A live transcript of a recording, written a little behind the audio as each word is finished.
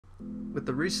With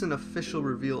the recent official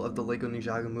reveal of the Lego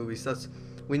Ninjago movie sets,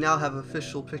 we now have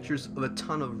official pictures of a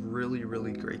ton of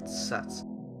really great sets.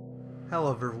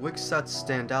 However, which sets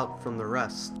stand out from the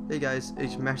rest? Hey guys,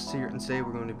 Hfmasters here, and today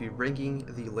we're going to be ranking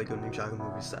the Lego Ninjago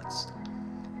movie sets.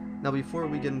 Now before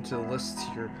we get into the list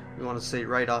here, we want to say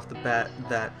right off the bat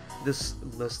that this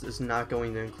list is not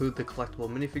going to include the collectible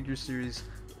minifigure series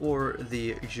or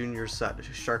the junior set,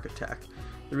 Shark Attack.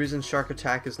 The reason Shark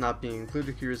Attack is not being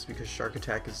included here is because Shark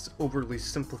Attack is overly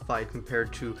simplified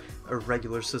compared to a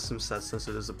regular system set since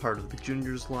it is a part of the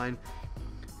juniors line,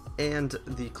 and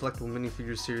the collectible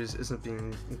minifigure series isn't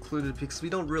being included because we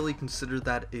don't really consider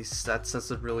that a set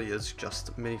since it really is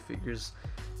just minifigures.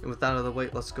 And with that out of the way,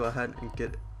 let's go ahead and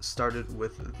get started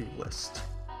with the list.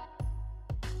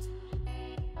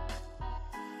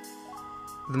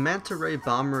 The Manta Ray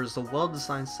Bomber is a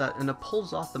well-designed set and it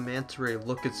pulls off the Manta Ray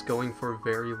look it's going for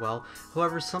very well.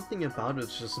 However, something about it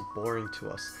is just boring to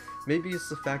us. Maybe it's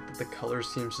the fact that the color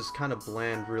seems just kind of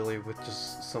bland really, with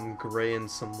just some gray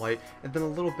and some white and then a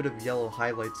little bit of yellow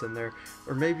highlights in there.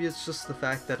 Or maybe it's just the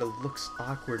fact that it looks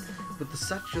awkward, but the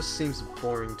set just seems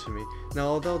boring to me. Now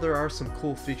although there are some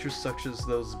cool features such as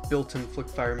those built-in flick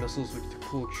fire missiles with the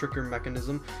cool trigger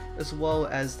mechanism, as well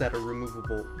as that a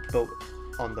removable boat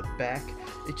on the back,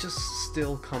 it just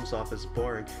still comes off as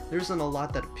boring. There isn't a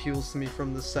lot that appeals to me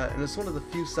from this set, and it's one of the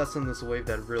few sets in this wave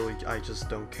that really I just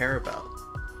don't care about.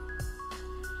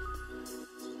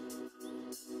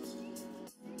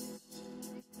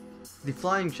 The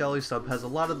Flying Jelly Sub has a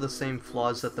lot of the same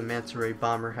flaws that the Manta Ray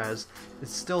Bomber has. It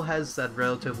still has that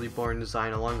relatively boring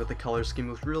design along with the color scheme,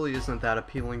 which really isn't that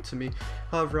appealing to me.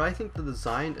 However, I think the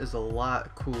design is a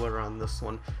lot cooler on this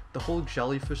one. The whole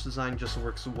jellyfish design just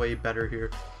works way better here.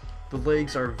 The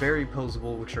legs are very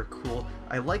posable, which are cool.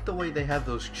 I like the way they have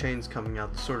those chains coming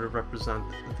out to sort of represent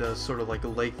the sort of like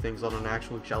leg things on an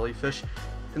actual jellyfish.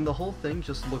 And the whole thing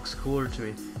just looks cooler to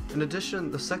me. In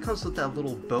addition, the set comes with that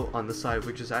little boat on the side,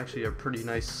 which is actually a pretty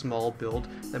nice small build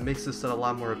that makes this set a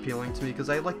lot more appealing to me, because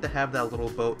I like to have that little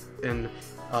boat in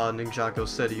Ninjago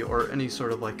City or any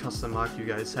sort of like custom mock you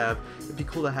guys have. It'd be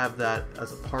cool to have that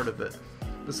as a part of it.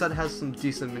 The set has some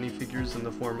decent minifigures in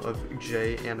the form of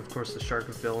Jay and of course the Shark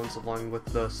villains along with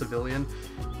the civilian,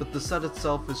 but the set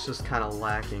itself is just kind of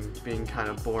lacking, being kind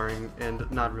of boring and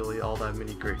not really all that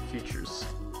many great features.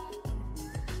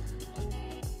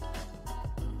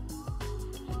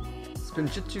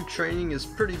 Spinjitzu training is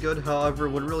pretty good, however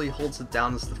what really holds it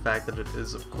down is the fact that it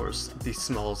is of course the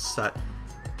smallest set.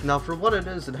 Now for what it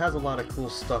is, it has a lot of cool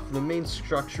stuff. The main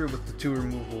structure with the 2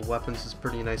 removable weapons is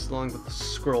pretty nice, along with the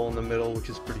scroll in the middle, which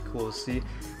is pretty cool to see.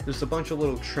 There's a bunch of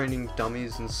little training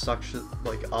dummies and such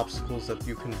like obstacles that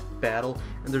you can battle,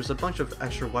 and there's a bunch of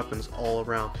extra weapons all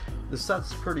around. The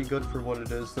set's pretty good for what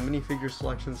it is. The minifigure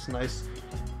selection is nice,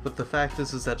 but the fact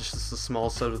is that it's just a small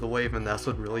set of the wave, and that's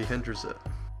what really hinders it.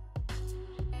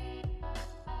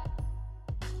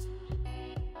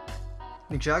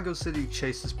 Ninjago City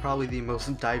Chase is probably the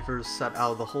most diverse set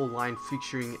out of the whole line,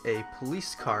 featuring a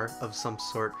police car of some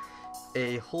sort,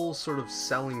 a whole sort of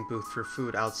selling booth for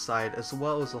food outside, as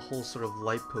well as a whole sort of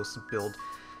light post build.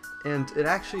 And it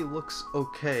actually looks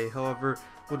okay, however,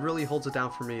 what really holds it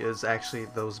down for me is actually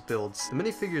those builds. The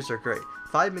minifigures are great.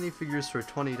 5 minifigures for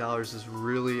 $20 is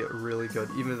really good,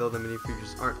 even though the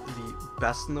minifigures aren't the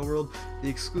best in the world. The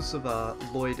exclusive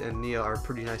Lloyd and Nia are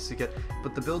pretty nice to get,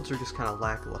 but the builds are just kind of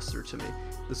lackluster to me.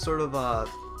 The sort of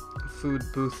food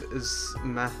booth is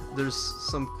meh. There's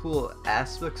some cool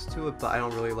aspects to it, but I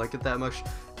don't really like it that much.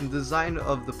 And the design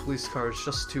of the police car is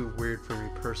just too weird for me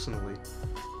personally.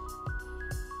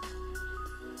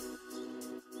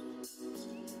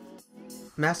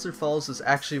 Master Falls is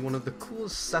actually one of the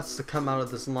coolest sets to come out of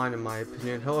this line in my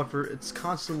opinion, however it's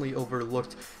constantly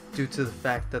overlooked due to the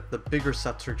fact that the bigger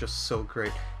sets are just so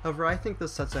great. However, I think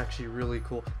this set's actually really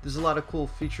cool. There's a lot of cool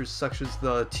features such as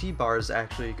the T-bars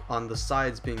actually on the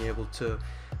sides being able to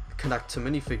connect to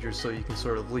minifigures, so you can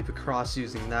sort of leap across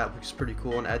using that, which is pretty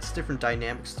cool and adds different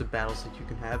dynamics to battles that you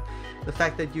can have. The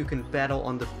fact that you can battle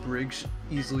on the bridge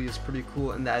easily is pretty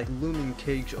cool, and that looming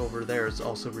cage over there is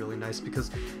also really nice because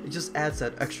it just adds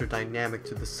that extra dynamic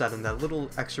to the set and that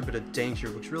little extra bit of danger,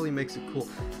 which really makes it cool.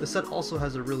 The set also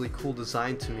has a really cool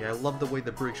design to me. I love the way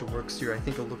the bridge works here. I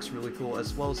think it looks really cool,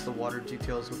 as well as the water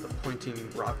details with the pointing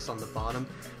rocks on the bottom.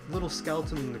 The little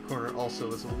skeleton in the corner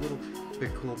also is a little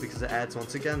bit cool because it adds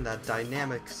once again that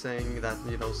dynamic, saying that,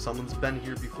 you know, someone's been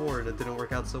here before and it didn't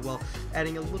work out so well,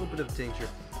 adding a little bit of danger.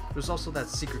 There's also that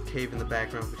secret cave in the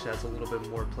background, which adds a little bit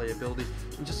more playability,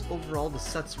 and just overall the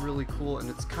set's really cool, and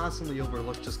it's constantly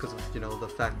overlooked just because of, you know, the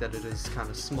fact that it is kind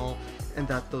of small and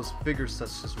that those bigger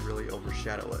sets just really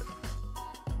overshadow it.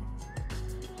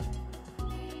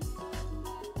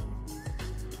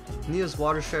 Nia's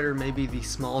Water Strider may be the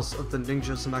smallest of the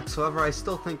Ninja's mechs, however I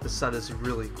still think the set is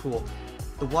really cool.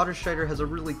 The Water Strider has a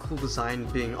really cool design,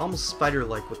 being almost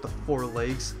spider-like with the 4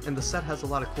 legs, and the set has a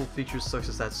lot of cool features such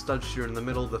as that stud shooter in the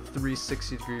middle, the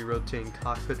 360-degree rotating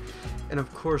cockpit, and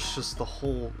of course just the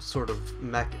whole sort of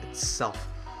mech itself.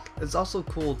 It's also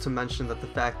cool to mention that the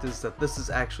fact is that this is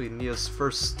actually Nia's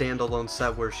first standalone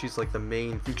set where she's like the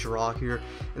main draw here,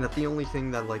 and that the only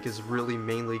thing that like is really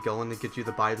mainly going to get you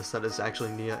to buy the set is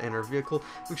actually Nia and her vehicle,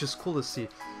 which is cool to see.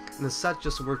 And the set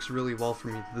just works really well for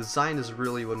me. The design is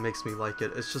really what makes me like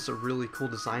it. It's just a really cool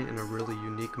design and a really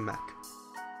unique mech.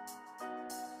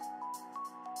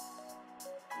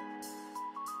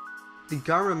 The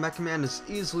Garma Mecha Man is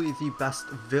easily the best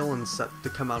villain set to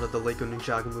come out of the Lego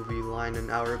Ninjago movie line in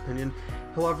our opinion.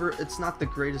 However, it's not the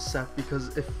greatest set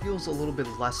because it feels a little bit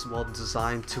less well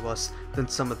designed to us than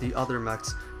some of the other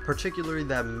mechs, particularly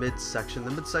that mid-section.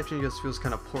 The mid-section just feels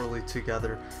kind of poorly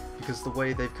together because the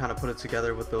way they've kind of put it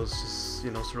together with those just, you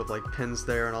know, sort of like pins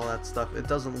there and all that stuff, it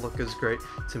doesn't look as great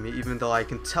to me, even though I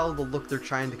can tell the look they're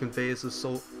trying to convey is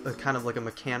kind of like a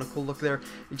mechanical look there.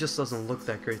 It just doesn't look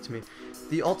that great to me.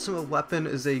 The ultimate weapon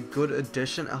is a good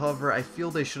addition, however I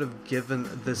feel they should have given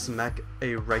this mech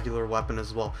a regular weapon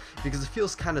as well, because it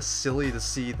feels kind of silly to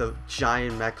see the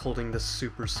giant mech holding this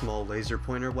super small laser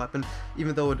pointer weapon.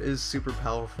 Even though it is super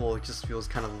powerful, it just feels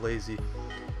kind of lazy.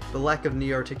 The lack of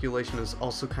knee articulation is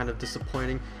also kind of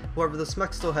disappointing, however this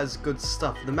mech still has good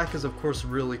stuff. The mech is of course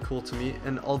really cool to me,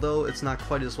 and although it's not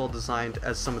quite as well designed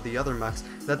as some of the other mechs,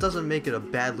 that doesn't make it a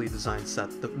badly designed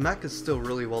set. The mech is still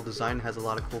really well designed, has a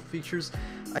lot of cool features.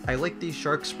 I like the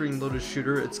shark spring-loaded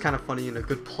shooter. It's kind of funny and a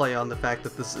good play on the fact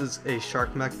that this is a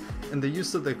shark mech, and the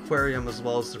use of the aquarium as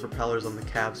well as the propellers on the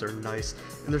calves are nice,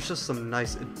 and there's just some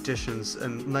nice additions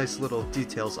and nice little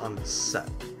details on this set.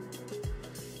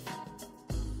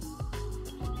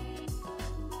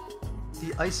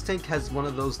 The ice tank has one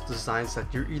of those designs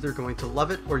that you're either going to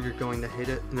love it or you're going to hate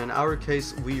it, and in our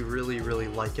case we really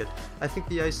like it. I think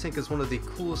the ice tank is one of the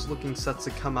coolest looking sets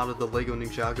to come out of the Lego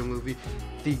Ninjago movie.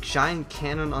 The giant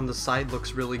cannon on the side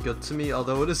looks really good to me,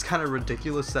 although it is kind of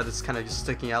ridiculous that it's kind of just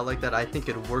sticking out like that. I think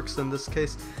it works in this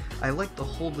case. I like the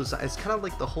whole design. It's kind of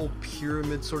like the whole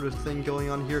pyramid sort of thing going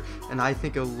on here, and I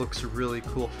think it looks really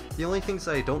cool. The only things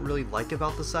that I don't really like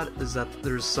about the set is that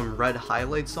there's some red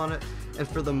highlights on it, and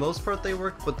for the most part they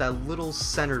work, but that little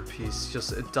centerpiece,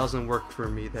 just it doesn't work for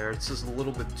me there. It's just a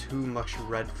little bit too much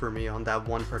red for me on that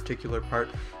one particular part,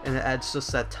 and it adds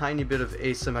just that tiny bit of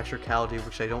asymmetricality,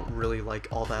 which I don't really like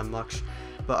all that much.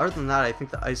 But other than that, I think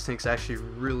the ice tank's actually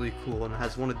really cool and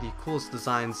has one of the coolest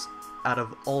designs out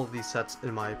of all of these sets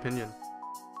in my opinion.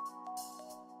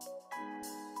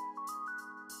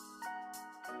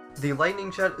 The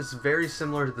Lightning Jet is very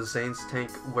similar to the Zane's tank,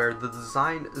 where the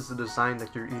design is the design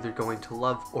that you're either going to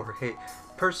love or hate.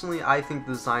 Personally, I think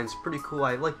the design's pretty cool.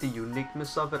 I like the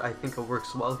uniqueness of it. I think it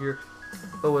works well here.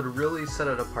 But what really set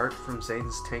it apart from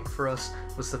Zane's tank for us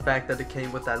was the fact that it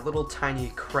came with that little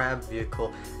tiny crab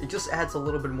vehicle. It just adds a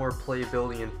little bit more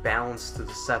playability and balance to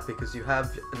the set because you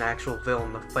have an actual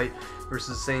villain to fight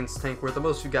versus Zane's tank, where the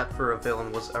most you got for a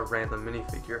villain was a random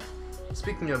minifigure.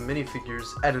 Speaking of minifigures,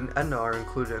 Ed and Edna are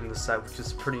included in the set, which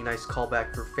is a pretty nice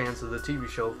callback for fans of the TV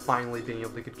show finally being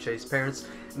able to get Jay's parents,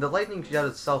 and the Lightning Jet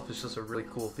itself is just a really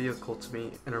cool vehicle to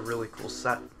me and a really cool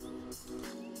set.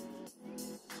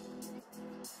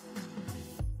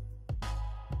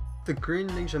 The Green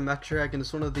Ninja Mech Dragon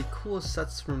is one of the coolest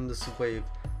sets from this wave.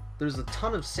 There's a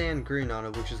ton of sand green on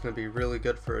it, which is going to be really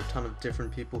good for a ton of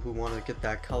different people who want to get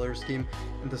that color scheme,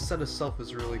 and the set itself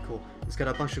is really cool. It's got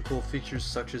a bunch of cool features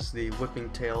such as the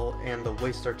whipping tail and the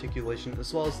waist articulation,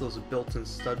 as well as those built-in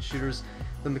stud shooters.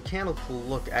 The mechanical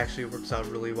look actually works out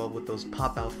really well with those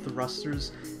pop-out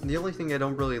thrusters, and the only thing I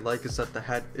don't really like is that the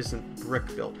head isn't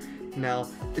brick-built. Now,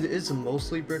 it is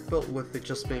mostly brick-built with it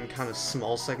just being kind of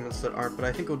small segments that aren't, but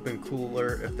I think it would have been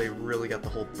cooler if they really got the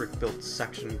whole brick-built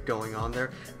section going on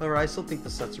there. However, I still think the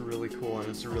set's really cool and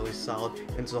it's really solid,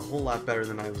 and it's a whole lot better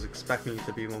than I was expecting it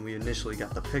to be when we initially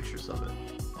got the pictures of it.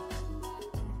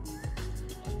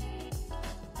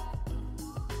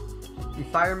 The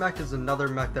Fire Mech is another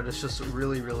mech that is just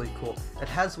really cool. It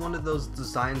has one of those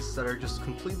designs that are just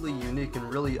completely unique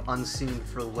and really unseen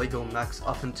for Lego mechs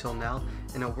up until now,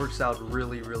 and it works out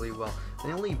really well.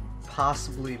 The only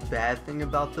possibly bad thing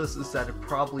about this is that it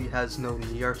probably has no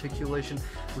knee articulation,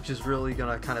 which is really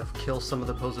gonna kind of kill some of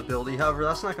the posability. However,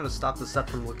 that's not gonna stop the set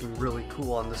from looking really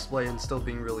cool on display and still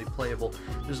being really playable.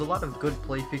 There's a lot of good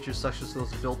play features such as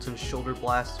those built-in shoulder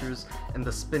blasters and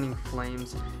the spinning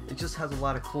flames. It just has a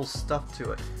lot of cool stuff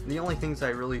to it. And the only things I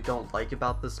really don't like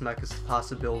about this mech is the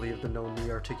possibility of the no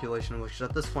knee articulation, which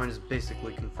at this point is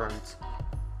basically confirmed.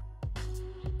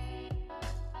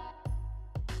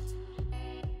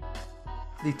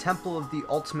 The Temple of the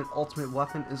Ultimate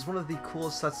Weapon is one of the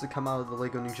coolest sets to come out of the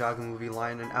Lego Ninjago movie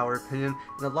line in our opinion,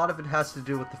 and a lot of it has to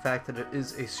do with the fact that it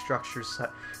is a structure set.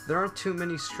 There aren't too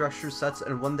many structure sets,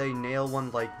 and when they nail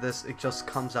one like this, it just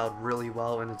comes out really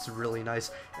well and it's really nice.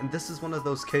 And this is one of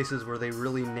those cases where they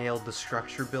really nailed the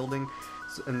structure building,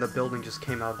 and the building just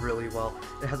came out really well.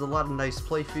 It has a lot of nice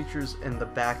play features in the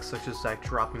back, such as that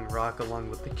dropping rock along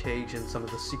with the cage and some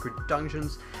of the secret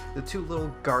dungeons. The two little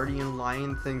guardian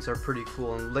lion things are pretty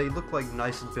cool, and they look like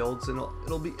nice builds, and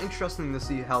it'll be interesting to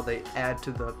see how they add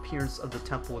to the appearance of the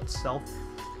temple itself.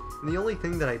 And the only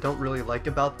thing that I don't really like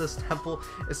about this temple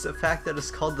is the fact that it's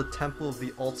called the Temple of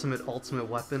the Ultimate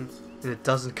Weapon, and it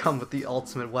doesn't come with the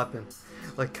ultimate weapon.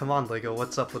 Like, come on Lego,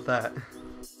 what's up with that?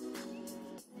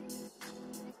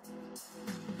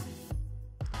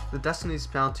 The Destiny's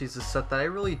Bounty is a set that I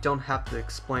really don't have to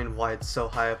explain why it's so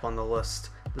high up on the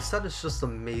list. The set is just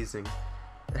amazing.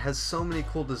 It has so many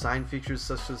cool design features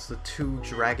such as the two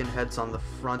dragon heads on the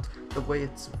front, the way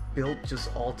it's built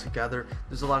just all together.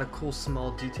 There's a lot of cool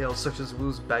small details such as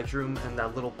Wu's bedroom and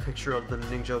that little picture of the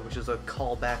ninja, which is a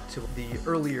callback to the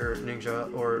earlier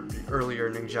ninja or the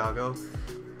earlier Ninjago,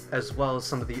 as well as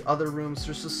some of the other rooms.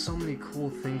 There's just so many cool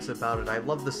things about it. I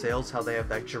love the sails, how they have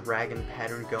that dragon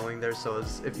pattern going there, so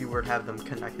as if you were to have them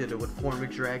connected it would form a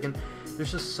dragon.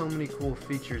 There's just so many cool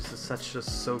features. The set's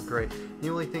just so great. The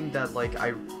only thing that like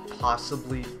I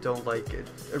possibly don't like, it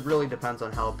really depends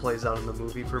on how it plays out in the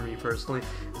movie for me personally,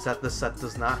 is that the set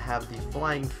does not have the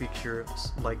flying feature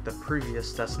like the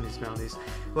previous Destiny's Bounties.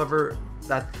 However,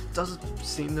 that doesn't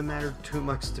seem to matter too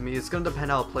much to me. It's going to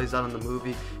depend how it plays out in the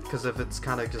movie, because if it's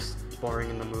kind of just boring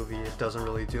in the movie, it doesn't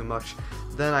really do much,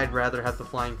 then I'd rather have the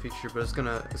flying feature, but it's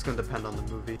gonna depend on the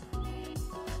movie.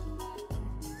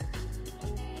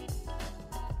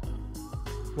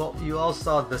 Well, you all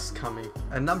saw this coming.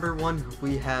 At number 1,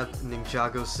 we have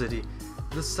Ninjago City.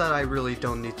 This set I really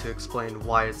don't need to explain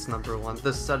why it's number 1.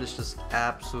 This set is just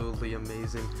absolutely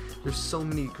amazing. There's so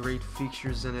many great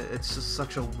features in it. It's just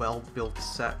such a well-built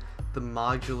set. The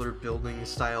modular building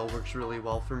style works really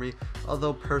well for me,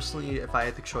 although personally if I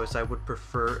had the choice I would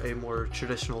prefer a more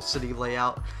traditional city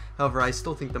layout. However, I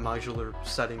still think the modular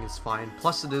setting is fine.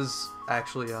 Plus it is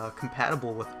actually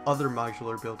compatible with other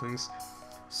modular buildings.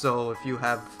 So if you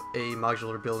have a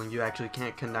modular building, you actually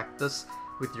can't connect this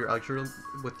with your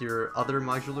other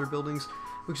modular buildings,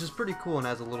 which is pretty cool and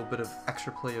adds a little bit of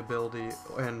extra playability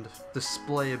and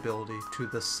displayability to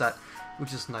this set,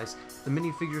 which is nice. The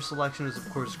minifigure selection is of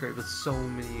course great, with so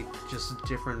many just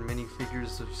different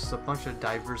minifigures. There's just a bunch of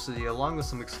diversity along with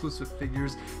some exclusive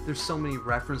figures. There's so many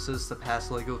references to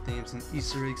past Lego themes and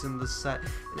Easter eggs in this set,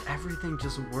 and everything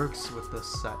just works with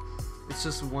this set. It's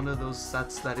just one of those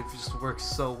sets that it just works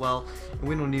so well, and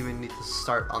we don't even need to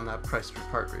start on that price per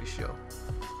part ratio.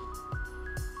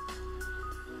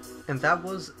 And that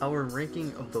was our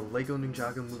ranking of the Lego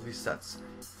Ninjago movie sets.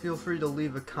 Feel free to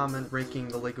leave a comment ranking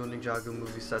the Lego Ninjago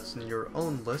movie sets in your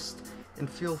own list, and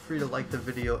feel free to like the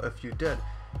video if you did.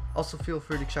 Also feel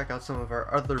free to check out some of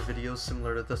our other videos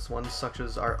similar to this one, such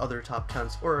as our other top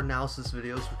 10s or analysis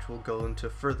videos, which will go into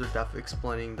further depth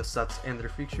explaining the sets and their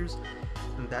features.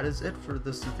 And that is it for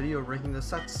this video ranking the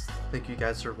sets. Thank you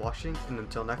guys for watching, and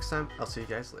until next time, I'll see you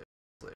guys later.